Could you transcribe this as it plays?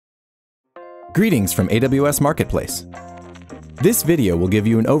Greetings from AWS Marketplace. This video will give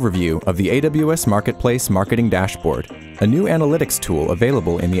you an overview of the AWS Marketplace Marketing Dashboard, a new analytics tool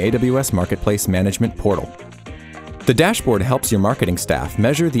available in the AWS Marketplace Management Portal. The dashboard helps your marketing staff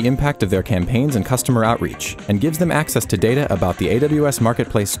measure the impact of their campaigns and customer outreach, and gives them access to data about the AWS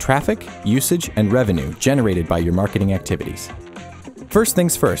Marketplace traffic, usage, and revenue generated by your marketing activities. First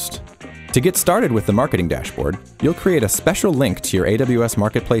things first. To get started with the marketing dashboard, you'll create a special link to your AWS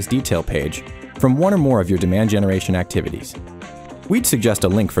Marketplace detail page from one or more of your demand generation activities. We'd suggest a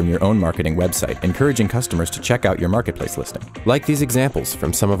link from your own marketing website encouraging customers to check out your marketplace listing, like these examples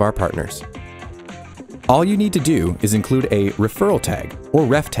from some of our partners. All you need to do is include a referral tag or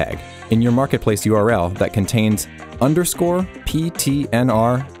ref tag in your marketplace URL that contains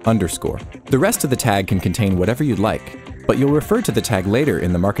 _PTNR_. The rest of the tag can contain whatever you'd like, but you'll refer to the tag later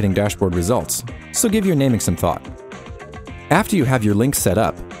in the marketing dashboard results, so give your naming some thought. After you have your links set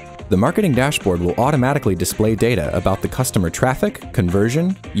up, the marketing dashboard will automatically display data about the customer traffic,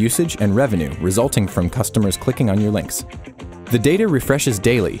 conversion, usage, and revenue resulting from customers clicking on your links. The data refreshes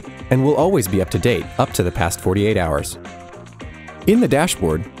daily and will always be up to date up to the past 48 hours. In the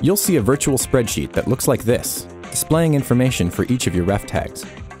dashboard, you'll see a virtual spreadsheet that looks like this, displaying information for each of your ref tags.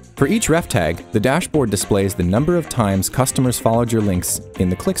 For each ref tag, the dashboard displays the number of times customers followed your links in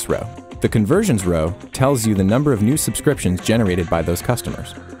the clicks row. The conversions row tells you the number of new subscriptions generated by those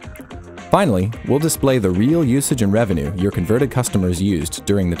customers. Finally, we'll display the real usage and revenue your converted customers used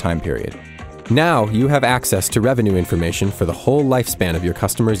during the time period. Now you have access to revenue information for the whole lifespan of your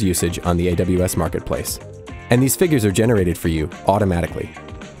customers' usage on the AWS Marketplace. And these figures are generated for you automatically.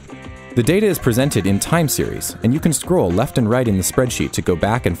 The data is presented in time series, and you can scroll left and right in the spreadsheet to go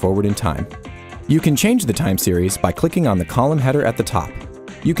back and forward in time. You can change the time series by clicking on the column header at the top.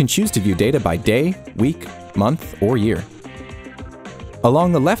 You can choose to view data by day, week, month, or year.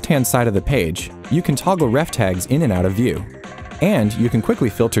 Along the left-hand side of the page, you can toggle ref tags in and out of view, and you can quickly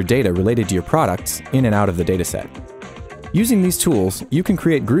filter data related to your products in and out of the dataset. Using these tools, you can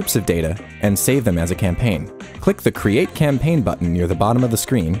create groups of data and save them as a campaign. Click the Create Campaign button near the bottom of the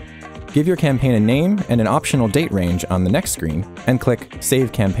screen, give your campaign a name and an optional date range on the next screen, and click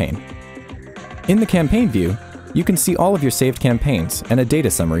Save Campaign. In the campaign view, you can see all of your saved campaigns and a data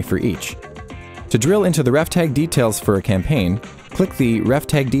summary for each. To drill into the ref tag details for a campaign, click the Ref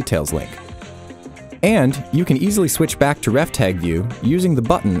Tag Details link. And you can easily switch back to ref tag view using the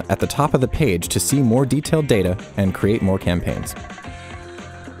button at the top of the page to see more detailed data and create more campaigns.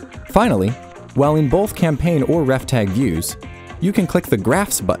 Finally, while in both campaign or ref tag views, you can click the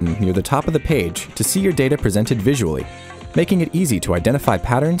Graphs button near the top of the page to see your data presented visually, making it easy to identify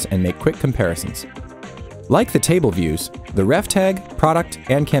patterns and make quick comparisons. Like the table views, the ref tag, product,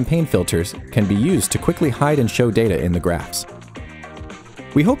 and campaign filters can be used to quickly hide and show data in the graphs.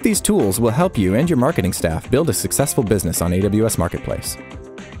 We hope these tools will help you and your marketing staff build a successful business on AWS Marketplace.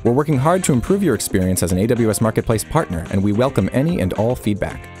 We're working hard to improve your experience as an AWS Marketplace partner, and we welcome any and all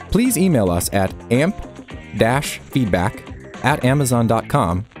feedback. Please email us at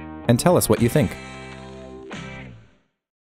amp-feedback@amazon.com and tell us what you think.